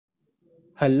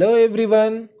Hello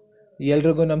everyone,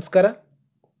 ಎಲ್ರಿಗೂ ನಮಸ್ಕಾರ.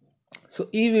 So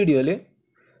ಈ ವಿಡಿಯೋಲಿ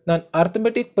ನಾನು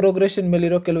ಅರ್ಥಮೆಟಿಕ್ ಪ್ರೋಗ್ರೆಷನ್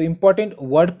ಮೇಲಿರೋ ಕೆಲವು ಇಂಪಾರ್ಟೆಂಟ್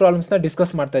ವರ್ಡ್ ಪ್ರಾಬ್ಲಮ್ಸ್ನ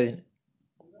ಡಿಸ್ಕಸ್ ಮಾಡ್ತಾ ಇದ್ದೀನಿ.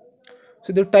 ಸೊ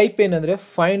ಇದು ಟೈಪ್ ಏನಂದರೆ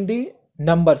ಫೈಂಡ್ ದಿ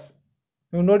ನಂಬರ್ಸ್.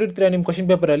 ನೀವು ನೋಡಿರ್ತೀರ ನಿಮ್ಮ ಕ್ವಶನ್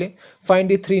ಪೇಪರಲ್ಲಿ find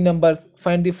the 3 numbers,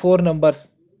 find the 4 numbers,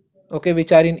 okay,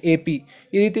 which are in AP.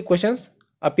 ಈ ರೀತಿ ಕ್ವಶನ್ಸ್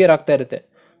ಅಪಿಯರ್ ಆಗ್ತಾ ಇರುತ್ತೆ.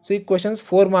 ಸೊ ಈ ಕ್ವಶನ್ಸ್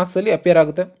 4 ಮಾರ್ಕ್ಸಲ್ಲಿ ಅಪಿಯರ್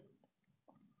ಆಗುತ್ತೆ.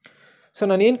 ಸೊ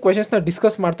ನಾನು ಏನು ಕ್ವಶನ್ಸ್ನ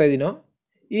ಡಿಸ್ಕಸ್ ಮಾಡ್ತಾ ಇದ್ದೀನೋ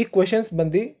ಈ ಕ್ವಶನ್ಸ್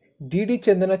ಬಂದು ಡಿ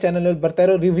ಚಂದನ ಚಾನಲಲ್ಲಿ ಬರ್ತಾ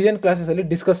ಇರೋ ರಿವಿಷನ್ ಕ್ಲಾಸಸಲ್ಲಿ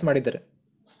ಡಿಸ್ಕಸ್ ಮಾಡಿದ್ದಾರೆ.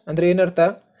 ಅಂದರೆ ಏನರ್ಥ,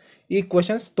 ಈ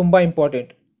ಕ್ವಶನ್ಸ್ ತುಂಬ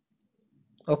important.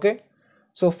 Okay,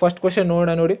 so first question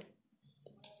ನೋಡೋಣ. ನೋಡಿ,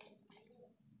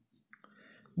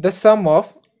 the sum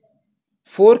of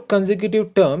 4 consecutive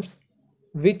terms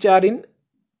which are in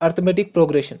arithmetic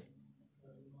progression,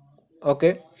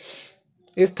 okay,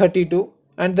 is 32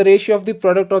 and the ratio of the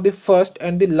product of the first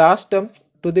and the last term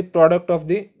to the product of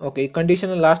the, okay,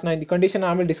 conditional last 9 condition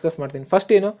ಆಮೇಲೆ discuss ಮಾಡ್ತೀನಿ.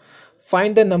 First ಏನು,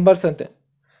 find the numbers ಅಂತೆ.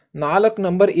 4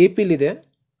 number APಲಿದೆ,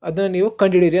 ಅದನ್ನು ನೀವು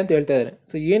ಕಂಡುಹಿಡಿಯಿರಿ ಅಂತ ಹೇಳ್ತಾ ಇದ್ದಾರೆ.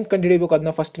 ಸೊ ಏನು ಕಂಡುಹಿಡಿಬೇಕು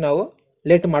ಅದನ್ನ ಫಸ್ಟ್ ನಾವು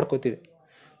ಲೆಟ್ ಮಾಡ್ಕೋತೀವಿ.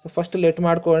 ಸೊ ಫಸ್ಟ್ ಲೆಟ್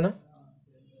ಮಾಡ್ಕೊಳ್ಳೋಣ.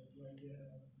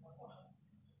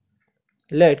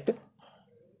 Let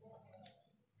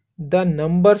the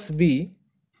numbers B,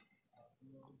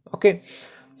 okay.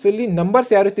 So ಇಲ್ಲಿ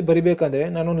ನಂಬರ್ಸ್ ಯಾವ ರೀತಿ ಬರಿಬೇಕಂದ್ರೆ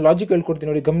ನಾನೊಂದು ಲಾಜಿಕ್ ಹೇಳ್ಕೊಡ್ತೀನಿ,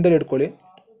 ನೋಡಿ ಗಮನದಲ್ಲಿ ಇಟ್ಕೊಳ್ಳಿ.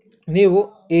 ನೀವು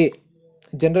ಎ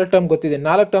ಜನರಲ್ ಟರ್ಮ್ ಗೊತ್ತಿದೆ,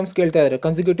 4 ಟರ್ಮ್ಸ್ ಕೇಳ್ತಾ ಇದ್ದಾರೆ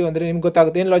ಕನ್ಸಿಕ್ಯೂಟಿವ್ ಅಂದರೆ ನಿಮ್ಗೆ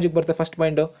ಗೊತ್ತಾಗುತ್ತೆ ಏನು ಲಾಜಿಕ್ ಬರುತ್ತೆ. ಫಸ್ಟ್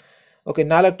ಪಾಯಿಂಟು, ಓಕೆ,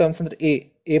 4 ಟರ್ಮ್ಸ್ ಅಂದರೆ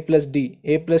A plus D,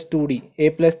 A plus 2D, A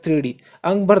plus 3D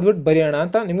ಹಂಗೆ ಬರೆದ್ಬಿಟ್ಟು ಬರೆಯೋಣ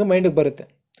ಅಂತ ನಿಮ್ಗೆ ಮೈಂಡಿಗೆ ಬರುತ್ತೆ.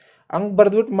 ಹಂಗೆ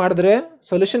ಬರೆದ್ಬಿಟ್ಟು ಮಾಡಿದ್ರೆ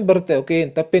ಸೊಲ್ಯೂಷನ್ ಬರುತ್ತೆ, ಓಕೆ,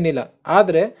 ಏನು ತಪ್ಪೇನಿಲ್ಲ.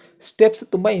 ಆದರೆ ಸ್ಟೆಪ್ಸ್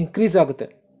ತುಂಬ ಇನ್ಕ್ರೀಸ್ ಆಗುತ್ತೆ,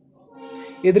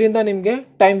 ಇದರಿಂದ ನಿಮಗೆ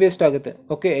ಟೈಮ್ ವೇಸ್ಟ್ ಆಗುತ್ತೆ.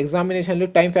 ಓಕೆ, ಎಕ್ಸಾಮಿನೇಷನಲ್ಲಿ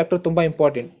ಟೈಮ್ ಫ್ಯಾಕ್ಟರ್ ತುಂಬ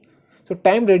ಇಂಪಾರ್ಟೆಂಟ್. ಸೊ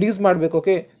ಟೈಮ್ ರೆಡ್ಯೂಸ್ ಮಾಡಬೇಕು.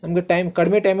 ಓಕೆ, ನಮಗೆ ಟೈಮ್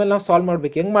ಕಡಿಮೆ ಟೈಮಲ್ಲಿ ನಾವು ಸಾಲ್ವ್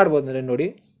ಮಾಡಬೇಕು. ಹೆಂಗೆ ಮಾಡ್ಬೋದು ಅಂದರೆ ನೋಡಿ,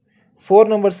 4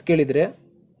 ನಂಬರ್ಸ್ ಕೇಳಿದರೆ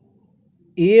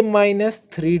a minus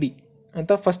 3D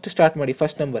ಅಂತ ಫಸ್ಟ್ ಸ್ಟಾರ್ಟ್ ಮಾಡಿ.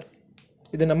 ಫಸ್ಟ್ ನಂಬರ್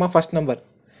ಇದು ನಮ್ಮ ಫಸ್ಟ್ ನಂಬರ್.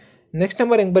 ನೆಕ್ಸ್ಟ್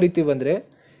ನಂಬರ್ ಹೆಂಗೆ ಬರಿತೀವಿ ಅಂದರೆ,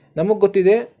 ನಮಗೆ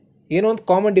ಗೊತ್ತಿದೆ ಏನೋ ಒಂದು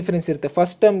ಕಾಮನ್ ಡಿಫ್ರೆನ್ಸ್ ಇರುತ್ತೆ.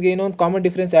 ಫಸ್ಟ್ ಟರ್ಮ್ಗೆ ಏನೋ ಒಂದು ಕಾಮನ್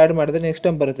ಡಿಫ್ರೆನ್ಸ್ ಆ್ಯಡ್ ಮಾಡಿದ್ರೆ ನೆಕ್ಸ್ಟ್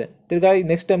ಟರ್ಮ್ ಬರುತ್ತೆ. ತಿರ್ಗಾ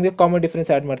ನೆಕ್ಸ್ಟ್ ಟರ್ಮ್ಗೆ ಕಾಮನ್ ಡಿಫ್ರೆನ್ಸ್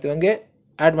ಆ್ಯಡ್ ಮಾಡ್ತೀವಿ, ಹಂಗೆ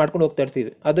ಆ್ಯಡ್ ಮಾಡ್ಕೊಂಡು ಹೋಗ್ತಾ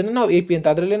ಇರ್ತೀವಿ. ಅದನ್ನು ನಾವು AP ಅಂತ,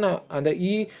 ಅದರಲ್ಲೇ ನಾವು ಅಂದರೆ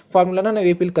ಈ ಫಾರ್ಮುಲಾನ ನಾವು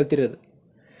APಲಿ ಕಲ್ತಿರೋದು.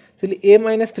 ಸೊ ಇಲ್ಲಿ a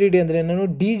minus 3D ಅಂದರೆ ನಾನು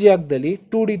ಡಿ ಜಾಗದಲ್ಲಿ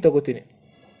 2D ತೊಗೋತೀನಿ.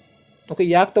 ಓಕೆ,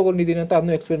 ಯಾಕೆ ತೊಗೊಂಡಿದ್ದೀನಿ ಅಂತ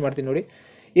ಅದನ್ನು ಎಕ್ಸ್ಪ್ಲೇನ್ ಮಾಡ್ತೀನಿ. ನೋಡಿ,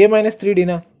 a minus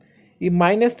 3Dನ ಈ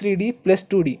minus 3D plus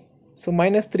 2D. So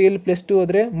minus 3ಅಲ್ಲಿ plus 2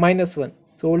 ಹೋದರೆ -1.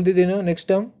 So ಉಳಿದಿದ್ದೇನು next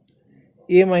term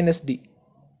a minus D.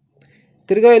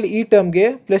 ತಿರ್ಗಾ ಇಲ್ಲಿ ಈ ಟರ್ಮ್ಗೆ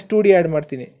ಪ್ಲಸ್ 2D ಆ್ಯಡ್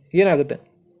ಮಾಡ್ತೀನಿ, ಏನಾಗುತ್ತೆ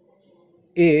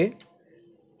a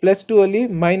ಪ್ಲಸ್ 2 ಅಲ್ಲಿ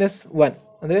 -1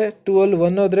 ಅಂದರೆ 2ಅಲ್ಲಿ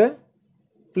 1 ಹೋದರೆ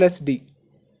ಪ್ಲಸ್ D,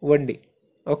 1D.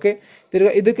 ಓಕೆ,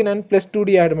 ತಿರ್ಗಾ ಇದಕ್ಕೆ ನಾನು ಪ್ಲಸ್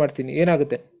 2D ಆ್ಯಡ್ ಮಾಡ್ತೀನಿ,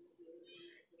 ಏನಾಗುತ್ತೆ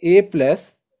a ಪ್ಲಸ್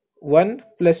 1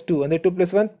 ಪ್ಲಸ್ 2 ಅಂದರೆ 2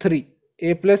 + 1 3,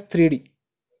 a ಪ್ಲಸ್ 3D.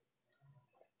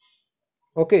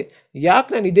 ಓಕೆ, ಯಾಕೆ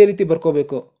ನಾನು ಇದೇ ರೀತಿ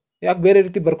ಬರ್ಕೋಬೇಕು, ಯಾಕೆ ಬೇರೆ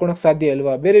ರೀತಿ ಬರ್ಕೊಳಕ್ಕೆ ಸಾಧ್ಯ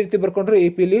ಅಲ್ವಾ? ಬೇರೆ ರೀತಿ ಬರ್ಕೊಂಡ್ರೆ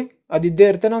APಲಿ ಅದಿದ್ದೇ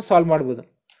ಇರುತ್ತೆ, ನಾವು ಸಾಲ್ವ್ ಮಾಡ್ಬೋದು.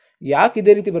 ಯಾಕೆ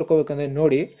ಇದೇ ರೀತಿ ಬರ್ಕೋಬೇಕಂದ್ರೆ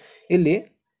ನೋಡಿ, ಇಲ್ಲಿ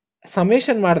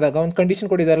ಸಮೇಷನ್ ಮಾಡಿದಾಗ ಒಂದು condition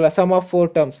ಕೊಟ್ಟಿದ್ದಾರಲ್ಲ, some of 4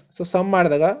 terms. So some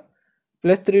ಮಾಡಿದಾಗ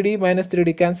plus 3D minus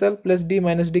 3D cancel, plus D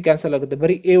minus D cancel ಆಗುತ್ತೆ,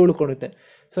 ಬರೀ a ಉಳ್ಕೊಳ್ಳುತ್ತೆ.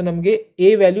 ಸೊ ನಮಗೆ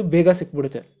a ವ್ಯಾಲ್ಯೂ ಬೇಗ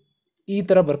ಸಿಕ್ಬಿಡುತ್ತೆ ಈ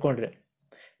ಥರ ಬರ್ಕೊಂಡ್ರೆ.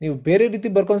 ನೀವು ಬೇರೆ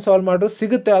ರೀತಿ ಬರ್ಕೊಂಡು ಸಾಲ್ವ್ ಮಾಡ್ರು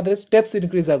ಸಿಗುತ್ತೆ, ಆದರೆ ಸ್ಟೆಪ್ಸ್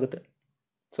ಇನ್ಕ್ರೀಸ್ ಆಗುತ್ತೆ.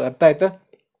 ಸೊ ಅರ್ಥ ಆಯ್ತಾ?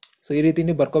 ಸೊ ಈ ರೀತಿ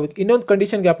ನೀವು ಬರ್ಕೋಬೇಕು. ಇನ್ನೊಂದು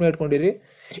ಕಂಡೀಷನ್ ಗ್ಯಾಪ್ನ ಇಟ್ಕೊಂಡಿರಿ,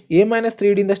 a minus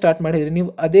 3Dಯಿಂದ ಸ್ಟಾರ್ಟ್ ಮಾಡಿದ್ರಿ, ನೀವು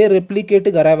ಅದೇ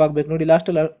ರೆಪ್ಲಿಕೇಟಿಗೆ ಅರೈವ್ ಆಗಬೇಕು. ನೋಡಿ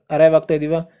ಲಾಸ್ಟಲ್ಲಿ ಅರೈವ್ ಆಗ್ತಾ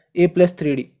ಇದೀವ, a plus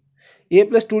 3D, a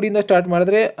plus 2Dಯಿಂದ start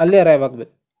ಮಾಡಿದ್ರೆ ಅಲ್ಲೇ ಅರೈವ್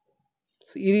ಆಗಬೇಕು.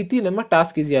 ಸೊ ಈ ರೀತಿ ನಮ್ಮ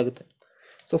ಟಾಸ್ಕ್ ಈಸಿ ಆಗುತ್ತೆ.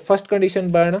 ಸೊ ಫಸ್ಟ್ ಕಂಡೀಷನ್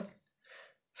ಬರೋಣ.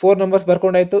 4 numbers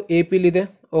ಬರ್ಕೊಂಡಾಯ್ತು, APಲಿದೆ.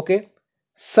 Okay,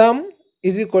 some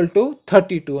is equal to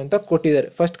 32 ಅಂತ ಕೊಟ್ಟಿದ್ದಾರೆ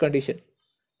first condition.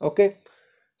 Okay,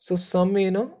 so some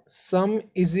ಏನು, some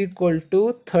is equal to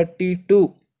 32.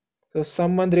 So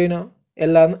some ಅಂದ್ರೆ ಏನು,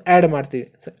 ಎಲ್ಲಾನು ಆ್ಯಡ್ ಮಾಡ್ತೀವಿ.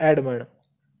 ಸೊ ಆ್ಯಡ್ ಮಾಡೋಣ,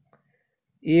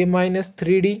 a minus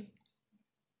 3D,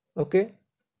 okay,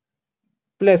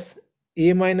 plus a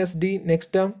minus D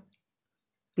next term,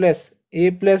 plus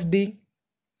a plus D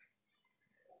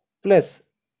plus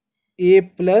a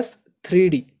plus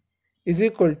 3D is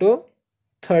equal to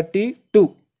 32.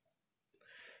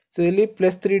 So ಇಲ್ಲಿ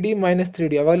plus 3D minus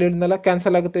 3D ಅವಾಗಲೇ ಹೇಳಿದ್ನಲ್ಲ,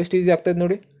 cancel ಆಗುತ್ತೆ, ಎಷ್ಟು ಈಸಿ ಆಗ್ತದೆ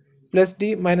ನೋಡಿ. Plus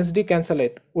D minus D cancel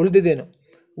ಆಯಿತು, ಉಳಿದಿದ್ದೇನು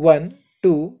 1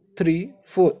 2 3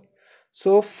 4.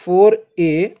 So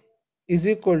 4a is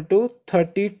equal to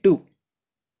 32.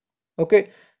 Okay,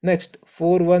 next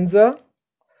 4 1s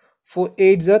 4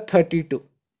 8s 32.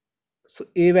 So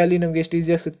a value ನಮಗೆ ಎಷ್ಟು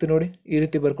ಈಸಿಯಾಗಿ ಸಿಕ್ತು ನೋಡಿ ಈ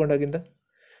ರೀತಿ ಬರ್ಕೊಂಡಾಗಿಂದ.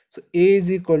 So a is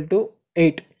equal to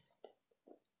 8.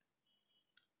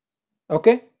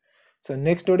 Okay, so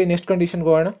next ನೋಡಿ, ನೆಕ್ಸ್ಟ್ ಕಂಡೀಷನ್ಗೆ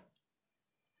ಹೋಗೋಣ.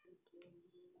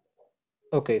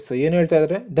 ಓಕೆ, ಸೊ ಏನು ಹೇಳ್ತಾ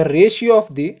ಇದ್ದಾರೆ, the ratio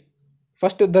of the,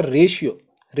 first the ratio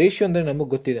ಅಂದರೆ ನಮಗೆ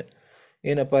ಗೊತ್ತಿದೆ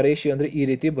ಏನಪ್ಪ, ರೇಷಿಯೋ ಅಂದರೆ ಈ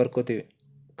ರೀತಿ ಬರ್ಕೋತೀವಿ.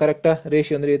 ಕರೆಕ್ಟಾ?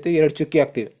 ರೇಷಿಯೋ ಅಂದರೆ ಈ ರೀತಿ 2 ಚುಕ್ಕಿ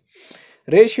ಹಾಕ್ತೀವಿ.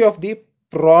 ರೇಷಿಯೋ ಆಫ್ ದಿ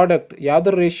ಪ್ರಾಡಕ್ಟ್,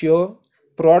 ಯಾವುದ್ರ ratio,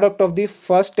 product of the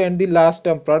first and the last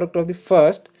term, product of the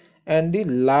first and the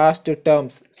last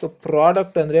terms. So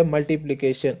product ಅಂದ್ರೆ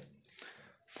multiplication,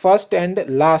 first and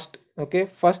last. okay,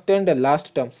 first and last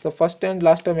terms. so first and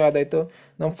last term ಯಾವ್ದಾಯ್ತು,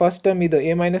 ನಮ್ಮ first term ಇದು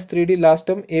a minus 3d, last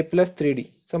term a plus 3d.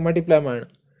 So multiply ಮಾಡೋಣ,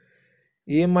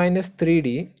 a minus 3d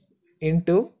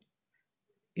into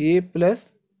a plus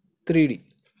 3d.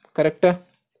 ಕರೆಕ್ಟಾ?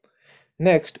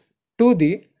 Next to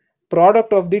the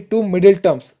product of the two middle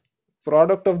terms.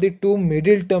 Product of the two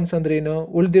middle terms ಅಂದ್ರೆ ಏನು,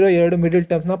 ಉಳಿದಿರೋ ಎರಡು middle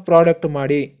ಟರ್ಮ್ಸ್ನ product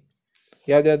ಮಾಡಿ.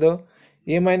 ಯಾವ್ದ್ಯಾವುದು,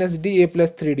 a minus d a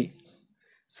plus 3d.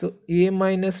 So a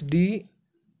minus d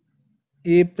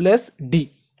a plus d.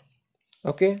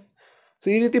 Okay, so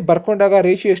ಈ ರೀತಿ ಬರ್ಕೊಂಡಾಗ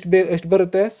ratio ಎಷ್ಟು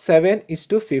ಬರುತ್ತೆ,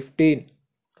 7:15.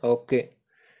 Okay,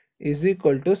 is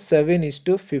equal to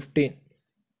 7:15.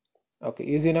 Okay,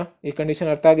 ಈಸಿನಾ? ಈ ಕಂಡೀಷನ್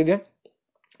ಅರ್ಥ ಆಗಿದೆಯಾ?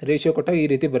 ರೇಷಿಯೋ ಕೊಟ್ಟಾಗ ಈ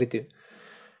ರೀತಿ ಬರಿತೀವಿ.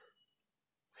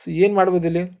 ಸೊ ಏನು ಮಾಡ್ಬೋದು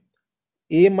ಇಲ್ಲಿ,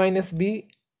 a minus b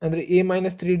ಅಂದರೆ a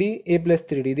minus 3d a plus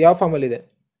 3d. ಇದು ಯಾವ ಫಾರ್ಮಲ್ಲಿದೆ,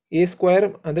 a ಸ್ಕ್ವೇರ್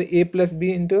ಅಂದರೆ a plus b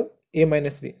into a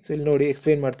minus b. So ಇಲ್ಲಿ ನೋಡಿ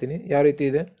ಎಕ್ಸ್ಪ್ಲೇನ್ ಮಾಡ್ತೀನಿ ಯಾವ ರೀತಿ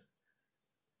ಇದೆ.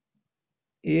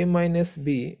 a minus b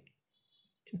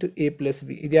into a plus b,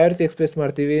 ಇದು ಯಾವ ರೀತಿ ಎಕ್ಸ್ಪ್ರೆಸ್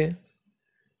ಮಾಡ್ತೀವಿ,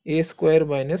 a square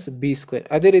minus b square.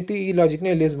 ಅದೇ ರೀತಿ ಈ ಲಾಜಿಕ್ನ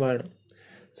ಇಲ್ಲಿ ಯೂಸ್ ಮಾಡೋಣ.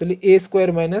 ಸೊ ಇಲ್ಲಿ a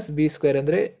square minus b square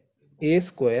ಅಂದರೆ a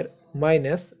ಸ್ಕ್ವೇರ್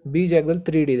ಮೈನಸ್ b ಜಾಗದಲ್ಲಿ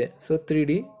 3d ಇದೆ, ಸೊ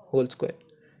 3d ಹೋಲ್ ಸ್ಕ್ವೇರ್.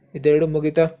 ಇದೆರಡು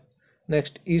ಮುಗಿತಾ?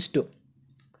 ನೆಕ್ಸ್ಟ್ ಇಷ್ಟು,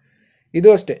 ಇದು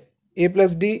ಅಷ್ಟೇ, a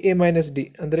plus D a minus D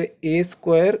ಅಂದರೆ a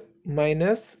square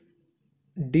minus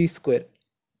D square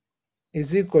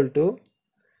is equal to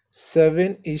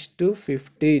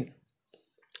 7:15.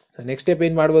 So next step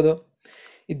ಏನು ಮಾಡ್ಬೋದು,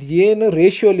 ಇದು ಏನು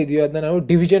ರೇಷಿಯೋಲಿ ಇದೆಯೋ ಅದನ್ನ ನಾವು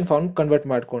ಡಿವಿಷನ್ ಫಾರ್ಮ್ ಕನ್ವರ್ಟ್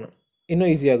ಮಾಡ್ಕೋಣ, ಇನ್ನೂ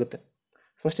ಈಸಿ ಆಗುತ್ತೆ.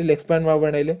 ಫಸ್ಟ್ ಇಲ್ಲಿ ಎಕ್ಸ್ಪ್ಯಾಂಡ್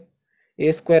ಮಾಡೋಣ. ಇಲ್ಲಿ a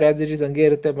square as it is ಹಂಗೆ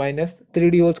ಇರುತ್ತೆ, ಮೈನಸ್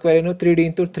 3d ಹೋಲ್ ಸ್ಕ್ವೇರ್ ಏನು, 3d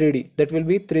into 3d, that will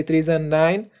be 3 3s are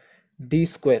 9 d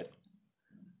square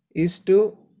is to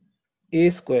a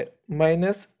square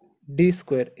minus d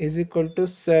square is equal to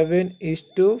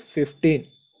 7:15.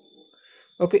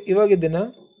 Okay, ಇವಾಗ ಇದನ್ನು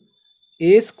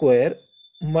a square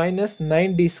minus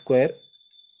 9d square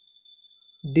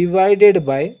divided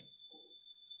by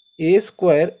a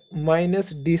square minus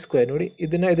D square. ನೋಡಿ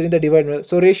ಇದನ್ನು ಇದರಿಂದ divide ಮಾಡಿ.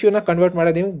 So ರೇಷಿಯೋನ convert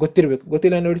ಮಾಡೋದು ನಿಮ್ಗೆ ಗೊತ್ತಿರಬೇಕು,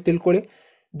 ಗೊತ್ತಿಲ್ಲ ನೋಡಿ ತಿಳ್ಕೊಳ್ಳಿ.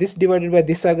 ದಿಸ್ ಡಿವೈಡೆಡ್ ಬೈ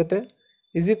ದಿಸ್ ಆಗುತ್ತೆ,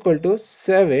 is equal to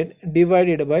 7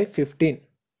 divided by 15.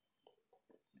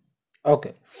 Okay,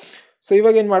 so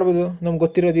ಇವಾಗ ಏನು ಮಾಡ್ಬೋದು, ನಮ್ಗೆ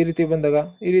ಗೊತ್ತಿರೋದು ಈ ರೀತಿ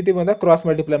ಬಂದಾಗ ಕ್ರಾಸ್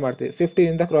ಮಲ್ಟಿಪ್ಲೈ ಮಾಡ್ತೀವಿ.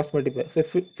 15ಇಂದ cross multiply,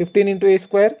 15 into a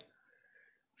square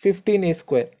 15a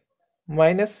square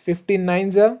minus 15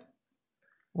 9s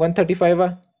 135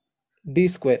 d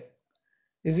square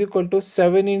is equal to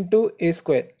 7 into a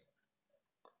square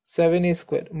 7a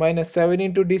square minus 7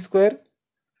 into d square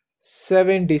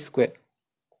 7d square.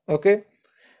 okay,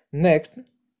 next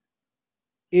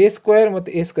a square ಮತ್ತು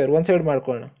a square ಒಂದು side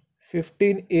ಮಾಡ್ಕೊಳ್ಳೋಣ.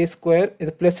 15a square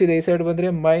ಇದು plus ಇದೆ, ಈ side ಬಂದರೆ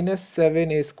minus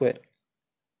 7a square.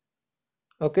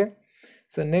 Okay,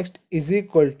 so next is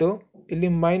equal to ಇಲ್ಲಿ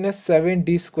minus 7d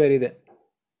square ಇದೆ,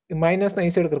 ಮೈನಸ್ನ ಈ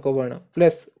side ಕರ್ಕೊಬೋಣ,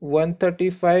 plus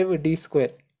 135d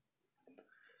square.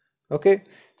 Okay,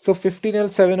 so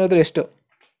 15ಅಲ್ಲಿ 7 ಹೋದರೆ ಎಷ್ಟು,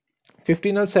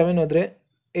 15ಅಲ್ಲಿ 7 ಹೋದರೆ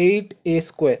 8a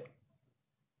square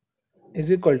is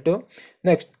equal to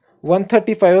next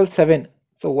 135ಅಲ್ಲಿ 7.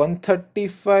 So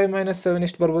 135 minus 7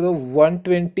 ಎಷ್ಟು ಬರ್ಬೋದು,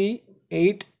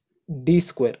 128d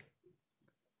ಸ್ಕ್ವೇರ್.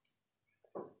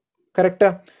 ಕರೆಕ್ಟಾ?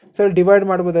 ಸೊ ಇಲ್ಲಿ ಡಿವೈಡ್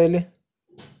ಮಾಡ್ಬೋದಾ, ಇಲ್ಲಿ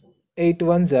 8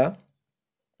 1s,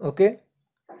 okay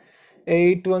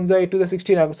 8 1s 8 to the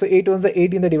 16 ಆಗುತ್ತೆ. ಸೊ 8 1s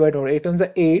 8 ಇಂದ ಡಿವೈಡ್ ಮಾಡಿ, 8 1s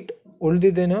 8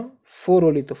 ಉಳಿದಿದ್ದೇನೋ 4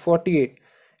 ಉಳಿತು, 48.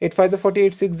 8 5s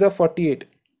 48, 6s 48.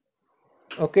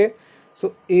 Okay, so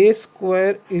a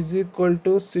square is equal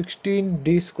to 16d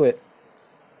square.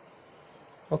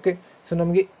 Okay, so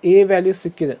ನಮಗೆ a ವ್ಯಾಲ್ಯೂ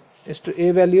ಸಿಕ್ಕಿದೆ. ಎಷ್ಟು a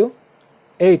value,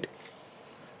 8.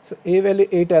 So a value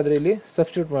 8 ಆದರೆ ಇಲ್ಲಿ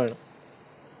ಸಬ್ಸ್ಟಿಟ್ಯೂಟ್ ಮಾಡೋಣ.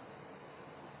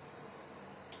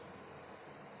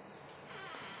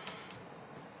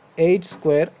 Eight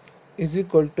square is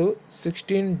equal to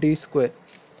 16d square.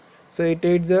 So 8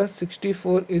 8s are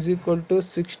 64 is equal to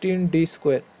 16d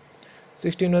square.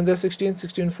 16 1s are 16,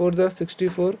 16 4s are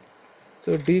 64. So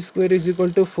d square is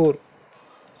equal to 4.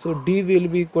 So d will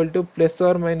be equal to plus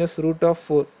or minus root of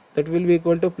 4. That will be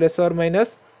equal to plus or minus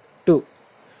 2.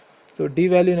 So d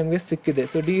value ನಮಗೆ ಸಿಕ್ಕಿದೆ.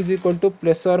 So d is equal to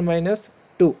plus or minus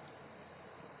 2.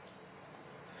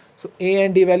 So a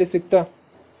and d value ಸಿಕ್ತಾ?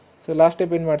 So last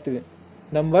step ಏನು ಮಾಡ್ತೀವಿ,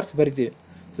 numbers ಬರಿತೀವಿ.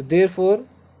 So therefore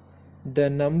the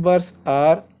numbers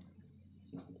are,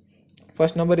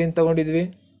 first number ಏನು ತಗೊಂಡಿದ್ವಿ,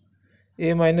 a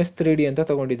minus 3d ಅಂತ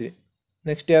ತಗೊಂಡಿದ್ವಿ.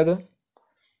 Next ಯಾವುದು,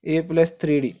 a plus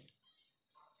 3d.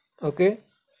 Okay,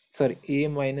 sorry a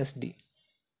minus d.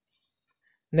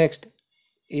 Next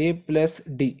a plus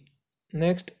d.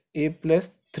 Next a plus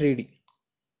 3d.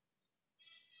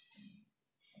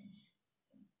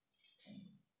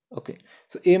 Okay.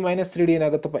 So a minus 3d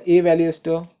ಏನಾಗುತ್ತಪ್ಪ, a value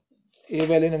ಎಷ್ಟು, a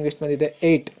value ನಮ್ಗೆ ಎಷ್ಟು ಬಂದಿದೆ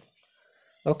 8.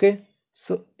 Okay.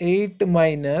 So 8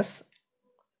 minus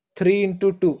 3 into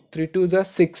 2, 3 2s are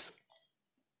 6.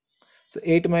 So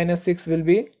 8 minus 6 will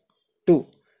be 2.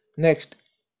 Next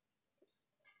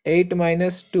 8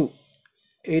 minus 2,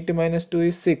 8 minus 2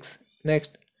 is 6.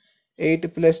 Next 8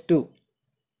 plus 2,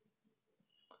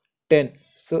 10.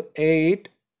 So 8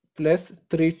 plus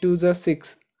 3 2s are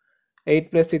 6.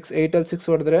 8 plus 6, 8 al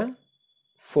 6 ಹೊಡೆದ್ರೆ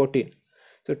 14.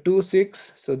 So 2 6.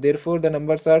 So therefore the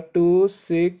numbers are 2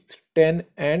 6 10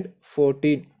 and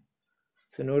 14.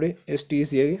 So ನೋಡಿ ಎಷ್ಟು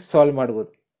ಈಸಿಯಾಗಿ solve ಮಾಡ್ಬೋದು.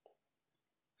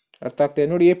 ಅರ್ಥ ಆಗ್ತದೆ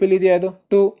ನೋಡಿ. A ಪಿಲ್ ಇದೆಯಾ ಅದು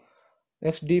 2.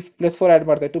 ನೆಕ್ಸ್ಟ್ ಡಿ ಪ್ಲಸ್ 4 ಆ್ಯಡ್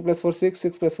ಮಾಡ್ತಾರೆ. 2 + 4 6,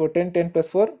 6 + 4 10, 10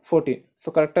 + 4 14.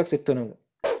 ಸೊ ಕರೆಕ್ಟಾಗಿ ಸಿಕ್ತು ನಮಗೆ,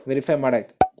 ವೆರಿಫೈ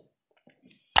ಮಾಡಾಯ್ತು.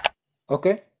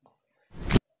 ಓಕೆ.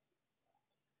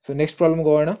 ಸೊ ನೆಕ್ಸ್ಟ್ ಪ್ರಾಬ್ಲಮ್ಗೆ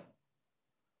ಹೋಗೋಣ.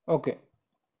 ಓಕೆ.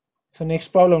 ಸೊ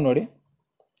ನೆಕ್ಸ್ಟ್ ಪ್ರಾಬ್ಲಮ್ ನೋಡಿ.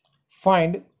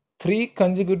 Find 3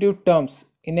 consecutive terms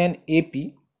in an AP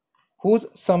whose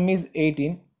sum is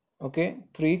 18. Okay.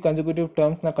 3 consecutive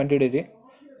termsನ ಕಂಡುಹಿಡಿಯಿರಿ.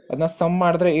 ಅದನ್ನ ಸಮ್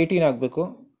ಮಾಡಿದ್ರೆ 18 ಆಗಬೇಕು.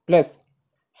 Plus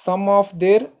some of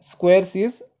their squares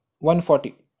is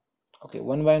 140. Okay.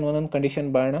 1 by 1 ಒಂದೊಂದು ಕಂಡೀಷನ್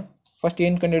ಬರೋಣ. ಫಸ್ಟ್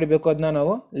ಏನು ಕಂಡುಹಿಡಬೇಕು ಅದನ್ನ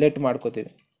ನಾವು ಲೆಟ್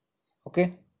ಮಾಡ್ಕೋತೀವಿ. Okay.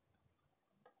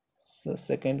 So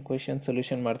second question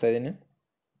solution ಮಾಡ್ತಾ ಇದ್ದೀನಿ.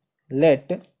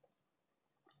 Let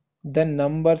the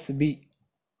numbers B.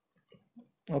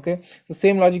 Okay. So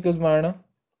same logic use ಮಾಡೋಣ.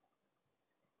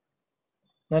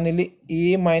 ನಾನಿಲ್ಲಿ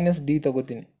ಎ ಮೈನಸ್ ಡಿ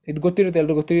ತಗೋತೀನಿ. ಇದು ಗೊತ್ತಿರುತ್ತೆ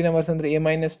ಎಲ್ರಿಗೂ, 3 ನಂಬರ್ಸ್ ಅಂದರೆ A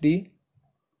minus D.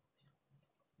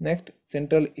 Next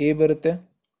central A ಬರುತ್ತೆ.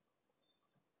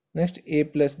 Next A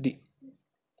plus D.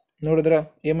 ನೋಡಿದ್ರ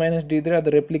ಎ ಮೈನಸ್ ಡಿ ಇದ್ರೆ ಅದು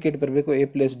ರೆಪ್ಲಿಕೇಟ್ ಬರಬೇಕು ಎ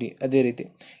ಪ್ಲಸ್ ಡಿ. ಅದೇ ರೀತಿ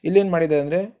ಇಲ್ಲೇನು ಮಾಡಿದ್ದಾರೆ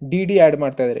ಅಂದರೆ ಡಿ ಡಿ ಆ್ಯಡ್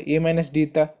ಮಾಡ್ತಾ ಇದ್ದಾರೆ. ಎ ಮೈನಸ್ ಡಿ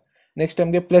ಇತ್ತಾ, ನೆಕ್ಸ್ಟ್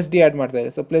ನಮಗೆ ಪ್ಲಸ್ ಡಿ ಆ್ಯಡ್ ಮಾಡ್ತಾ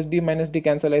ಇದ್ದಾರೆ. So plus D minus D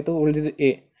cancel ಆಯಿತು, ಉಳಿದಿದ್ದು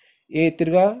ಎ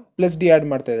ತಿರ್ಗಾ ಪ್ಲಸ್ ಡಿ ಆ್ಯಡ್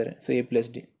ಮಾಡ್ತಾ ಇದ್ದಾರೆ. ಸೊ ಎ ಪ್ಲಸ್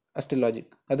ಡಿ ಅಷ್ಟೇ ಲಾಜಿಕ್.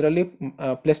 ಅದರಲ್ಲಿ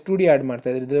ಪ್ಲಸ್ 2d ಆ್ಯಡ್ ಮಾಡ್ತಾ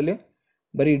ಇದ್ದಾರೆ, ಇದರಲ್ಲಿ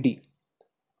ಬರೀ D.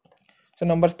 So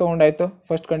numbers ತೊಗೊಂಡಾಯ್ತು.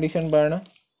 First condition ಬರೋಣ.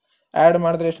 ಆ್ಯಡ್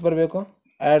ಮಾಡಿದ್ರೆ ಎಷ್ಟು ಬರಬೇಕು,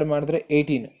 ಆ್ಯಡ್ ಮಾಡಿದ್ರೆ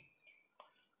 18.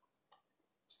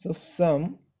 So some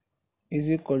is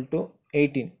equal to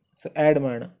 18. So add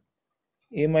ಮಾಡೋಣ.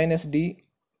 A minus D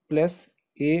plus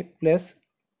A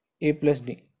plus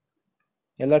D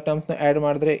ಎಲ್ಲ ಟರ್ಮ್ಸ್ನ ಆ್ಯಡ್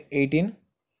ಮಾಡಿದ್ರೆ 18.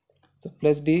 So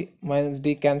plus D minus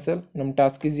D cancel. ನಮ್ಮ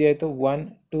ಟಾಸ್ಕ್ ಈಸಿ ಆಯಿತು. 1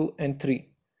 2 and 3.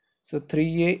 So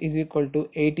 3a is equal to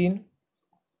 18.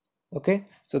 Okay.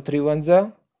 So 3 1s are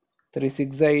 3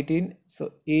 6 are 18. So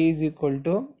a is equal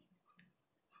to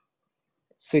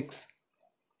 6.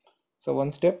 So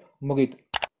one step ಮುಗೀತು.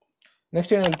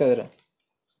 Next ಏನು ಹೇಳ್ತಾ ಇದ್ದಾರೆ,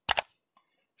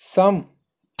 some.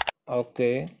 Okay,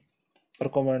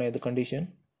 ಬರ್ಕೊಂಬೋಣ ಇದು condition.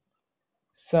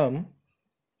 Some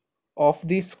of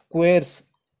the squares,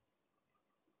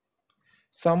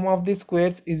 some of the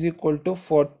squares is equal to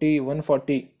 40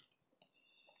 140.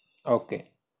 Okay.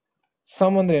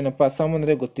 Some ಅಂದರೆ ಏನಪ್ಪ, some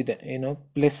ಅಂದರೆ ಗೊತ್ತಿದೆ ಏನು,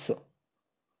 plus.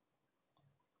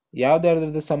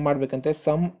 ಯಾವ್ದಾದ್ರದ್ದು some ಮಾಡ್ಬೇಕಂತೆ,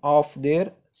 some of their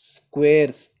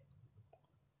squares.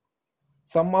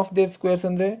 Some of their squares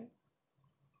ಅಂದರೆ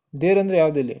ದೇರ್ ಅಂದರೆ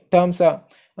ಯಾವುದಿಲ್ಲಿ ಟರ್ಮ್ಸಾ,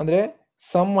 ಅಂದರೆ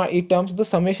ಸಮ್ ಈ ಟರ್ಮ್ಸ್ದು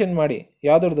ಸಮೇಷನ್ ಮಾಡಿ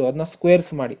ಯಾವ್ದ್ರದ್ದು ಅದನ್ನ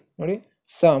ಸ್ಕ್ವೇರ್ಸ್ ಮಾಡಿ ನೋಡಿ.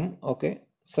 Some. Okay,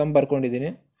 some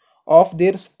ಬರ್ಕೊಂಡಿದ್ದೀನಿ. Of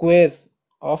their squares,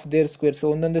 of their squares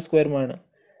ಒಂದೊಂದೇ ಸ್ಕ್ವೇರ್ ಮಾಡೋಣ.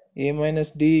 A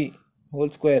minus D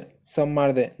whole square some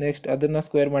ಮಾಡಿದೆ. ನೆಕ್ಸ್ಟ್ ಅದನ್ನು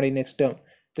ಸ್ಕ್ವೇರ್ ಮಾಡಿ ನೆಕ್ಸ್ಟ್ ಟರ್ಮ್,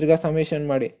 ತಿರ್ಗಾ ಸಮೇಷನ್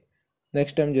ಮಾಡಿ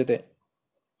ನೆಕ್ಸ್ಟ್ ಟರ್ಮ್ ಜೊತೆ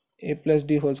A plus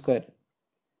D whole square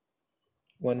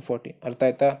 140. ಅರ್ಥ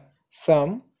ಆಯ್ತಾ?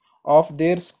 Some of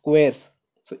their squares.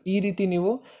 So ಈ ರೀತಿ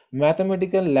ನೀವು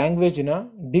ಮ್ಯಾಥಮೆಟಿಕಲ್ ಲ್ಯಾಂಗ್ವೇಜ್ನ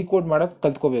ಡಿಕೋಡ್ ಮಾಡೋಕ್ಕೆ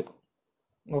ಕಲ್ತ್ಕೋಬೇಕು.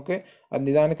 ಓಕೆ, ಅದು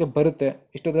ನಿಧಾನಕ್ಕೆ ಬರುತ್ತೆ,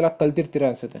 ಇಷ್ಟೊಂದೆಲ್ಲ ಕಲ್ತಿರ್ತೀರ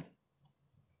ಅನ್ಸುತ್ತೆ.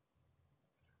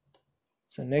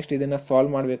 ಸೊ ನೆಕ್ಸ್ಟ್ ಇದನ್ನು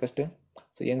ಸಾಲ್ವ್ ಮಾಡಬೇಕಷ್ಟೆ.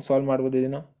 ಸೊ ಹೆಂಗೆ ಸಾಲ್ವ್ ಮಾಡ್ಬೋದು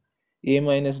ಇದನ್ನು, A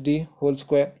minus D whole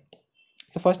square.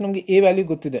 So first ನಮಗೆ ಎ ವ್ಯಾಲ್ಯೂ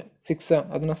ಗೊತ್ತಿದೆ 6,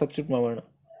 ಅದನ್ನು ಸಬ್ಸ್ಟಿಟ್ಯೂಟ್ ಮಾಡೋಣ.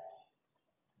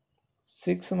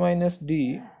 6 minus D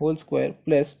whole square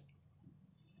plus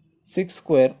 6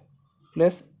 square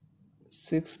plus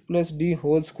 6 plus D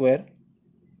whole square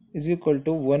is equal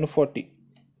to 140.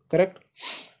 Correct?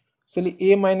 So ಇಲ್ಲಿ A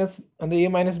minus ಅಂದರೆ A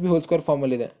minus B whole square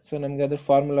ಫಾರ್ಮಲ್ಲಿದೆ. So ನಮಗೆ ಅದ್ರ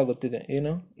formula ಗೊತ್ತಿದೆ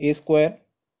ಏನು, A square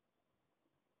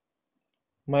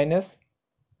minus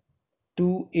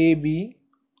 2ab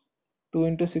 2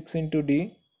 into 6 into D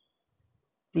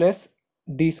plus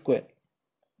D square,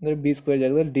 ಅಂದರೆ B square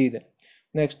ಜಾಗದಲ್ಲಿ D ಇದೆ.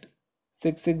 Next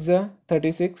 6 6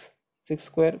 36, 6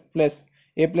 square plus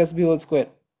A plus B whole square,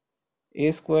 A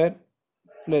square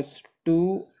plus 2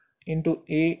 into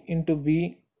A into B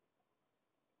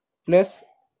plus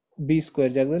B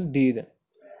square ಜಾಗದಲ್ಲಿ D ಇದೆ,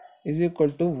 is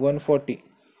equal to 140.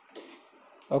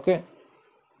 Okay,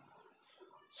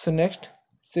 so next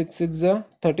 6 6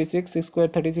 36, 6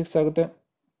 square 36 ಆಗುತ್ತೆ,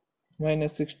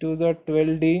 minus 6 2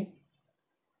 12d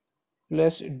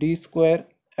plus D square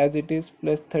as it is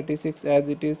plus 36 as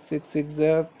it is. 6 6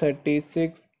 are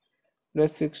 36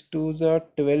 plus 6 2s are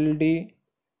 12d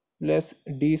plus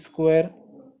d square,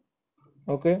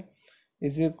 okay,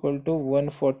 is equal to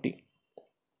 140.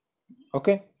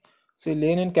 okay, so ಇಲ್ಲಿ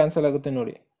ಏನೇನು cancel ಆಗುತ್ತೆ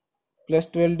ನೋಡಿ, plus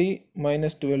 12d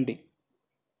minus 12d.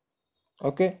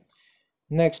 okay,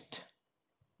 next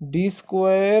d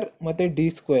square ಮತ್ತೆ d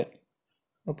square.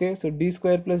 okay, so d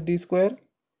square plus d square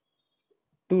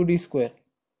 2d square.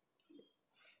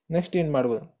 next ಏನು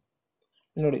ಮಾಡ್ಬೋದು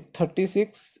ನೋಡಿ,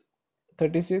 36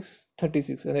 36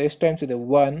 36 ಅಂದರೆ ಎಷ್ಟು ಟೈಮ್ಸ್ ಇದೆ,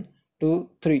 1 2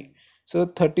 3. ಸೊ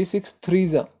 36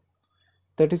 3s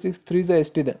 36 3s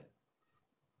ಎಷ್ಟಿದೆ,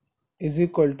 is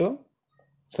equal to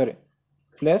sorry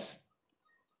plus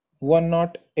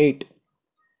 108,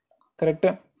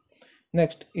 ಕರೆಕ್ಟಾ.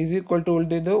 ನೆಕ್ಸ್ಟ್ ಈಸ್ ಈಕ್ವಲ್ ಟು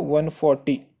ಉಳಿದಿದ್ದು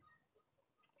 140.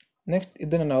 ನೆಕ್ಸ್ಟ್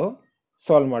ಇದನ್ನು ನಾವು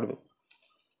ಸಾಲ್ವ್ ಮಾಡಬೇಕು.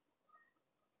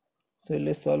 ಸೊ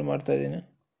ಇಲ್ಲಿ ಸಾಲ್ವ್ ಮಾಡ್ತಾ ಇದ್ದೀನಿ.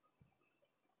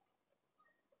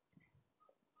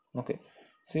 Okay,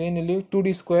 so ಏನಿಲ್ಲಿ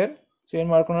 2d square, so ಏನು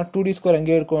ಮಾಡ್ಕೊಳ್ಳೋಣ, 2d ಸ್ಕ್ವೇರ್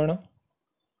ಹಂಗೆ ಇಟ್ಕೊಳ್ಳೋಣ.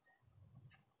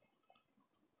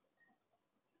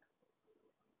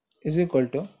 is equal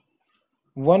to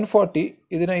 140,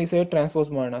 ಇದನ್ನ ಈ ಸೈಡ್ ಟ್ರಾನ್ಸ್ಪೋಸ್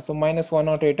ಮಾಡೋಣ. So minus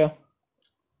 108,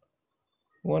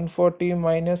 140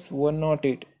 minus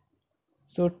 108.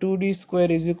 so 2d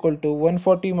square is equal to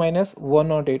 140 minus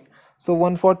 108. so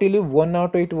 140 ಇಲ್ಲಿ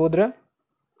 108 ಹೋದ್ರೆ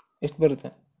ಎಷ್ಟು ಬರುತ್ತೆ,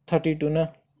 32 ನ.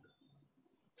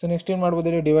 ಸೊ ನೆಕ್ಸ್ಟ್ ಏನು ಮಾಡ್ಬೋದು,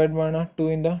 ಇಲ್ಲಿ ಡಿವೈಡ್ ಮಾಡೋಣ. 2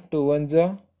 ಇಂದ 2 1s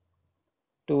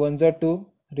 2 1s 2,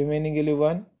 ರಿಮೈನಿಂಗ್ ಇಲ್ಲಿ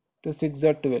 1 2 6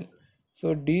 12. So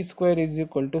d square is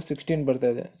equal to 16 ಬರ್ತಾ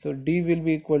ಇದೆ. So d will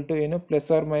be equal to ಏನು, plus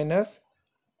R minus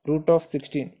root of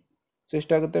 16. So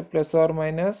ಎಷ್ಟಾಗುತ್ತೆ, plus R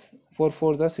minus 4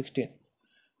 4s 16.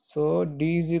 So d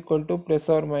is equal to plus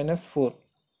R minus 4.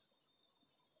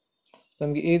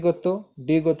 ನಮಗೆ a ಗೊತ್ತು,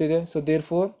 d ಗೊತ್ತಿದೆ. So there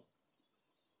four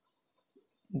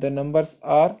the numbers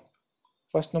are,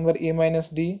 first number a minus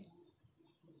d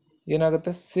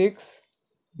ಏನಾಗುತ್ತೆ, 6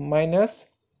 minus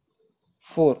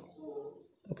 4.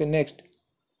 Okay, next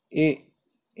a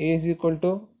is equal to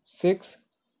 6.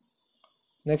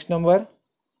 next number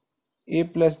a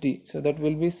plus d, so that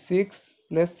will be 6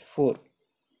 plus 4.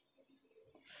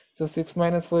 so 6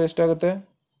 minus 4 ಎಷ್ಟಾಗುತ್ತೆ,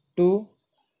 2.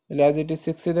 ಇಲ್ಲಿ as it is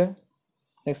 6 ಇದೆ.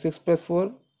 next 6 plus 4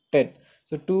 10.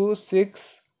 so 2 6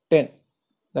 10,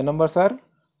 the numbers are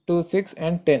 2 6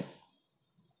 and 10.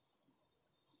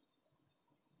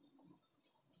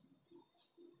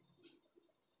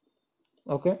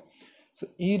 Okay, so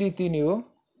ಈ ರೀತಿ ನೀವು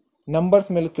numbers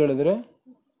ಮೇಲೆ ಕೇಳಿದ್ರೆ,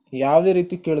 ಯಾವುದೇ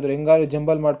ರೀತಿ ಕೇಳಿದ್ರೆ ಹೆಂಗಾದ್ರು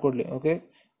ಜಂಬಲ್ ಮಾಡಿಕೊಡ್ಲಿ, ಓಕೆ,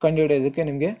 ಕಂಡುಹಿಡಿಯೋದಕ್ಕೆ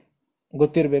ನಿಮಗೆ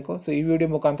ಗೊತ್ತಿರಬೇಕು. ಸೊ ಈ ವಿಡಿಯೋ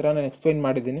ಮುಖಾಂತರ ನಾನು ಎಕ್ಸ್ಪ್ಲೈನ್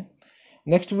ಮಾಡಿದ್ದೀನಿ.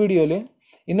 ನೆಕ್ಸ್ಟ್ ವಿಡಿಯೋಲಿ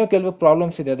ಇನ್ನೂ ಕೆಲವು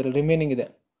ಪ್ರಾಬ್ಲಮ್ಸ್ ಇದೆ, ಅದರಲ್ಲಿ ರಿಮೈನಿಂಗ್ ಇದೆ,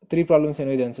 3 ಪ್ರಾಬ್ಲಮ್ಸ್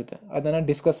ಏನೋ ಇದೆ ಅನಿಸುತ್ತೆ, ಅದನ್ನು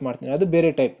ಡಿಸ್ಕಸ್ ಮಾಡ್ತೀನಿ. ಅದು ಬೇರೆ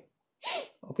ಟೈಪ್.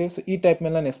 ಓಕೆ, ಸೊ ಈ ಟೈಪ್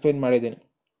ಮೇಲೆ ನಾನು ಎಕ್ಸ್ಪ್ಲೈನ್ ಮಾಡಿದ್ದೀನಿ,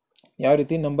 ಯಾವ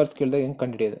ರೀತಿ ನಂಬರ್ಸ್ ಕೇಳಿದಾಗ ಹೆಂಗೆ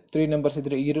ಕಂಡುಹಿಡಿಯೋದು. 3 ನಂಬರ್ಸ್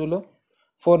ಇದ್ದರೆ ಈ ರೂಲು,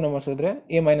 4 ನಂಬರ್ಸ್ ಇದ್ದರೆ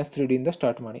a-3d ಇಂದ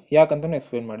ಸ್ಟಾರ್ಟ್ ಮಾಡಿ, ಯಾಕಂತ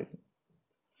ಎಕ್ಸ್ಪ್ಲೈನ್ ಮಾಡಿದ್ದೀನಿ.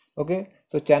 ಓಕೆ,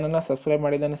 ಸೊ ಚಾನಲ್ನ ಸಬ್ಸ್ಕ್ರೈಬ್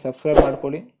ಮಾಡಿದ್ದಾನೆ, ಸಬ್ಸ್ಕ್ರೈಬ್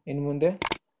ಮಾಡ್ಕೊಳ್ಳಿ. ಇನ್ನು ಮುಂದೆ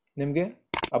ನಿಮಗೆ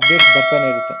ಅಪ್ಡೇಟ್ಸ್ ಬರ್ತಾನೆ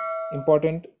ಇರುತ್ತೆ,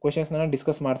 ಇಂಪಾರ್ಟೆಂಟ್ ಕ್ವೆಶನ್ಸ್ನ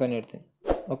ಡಿಸ್ಕಸ್ ಮಾಡ್ತಾನೆ ಇರ್ತೀನಿ.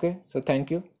 Okay, so thank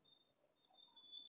you.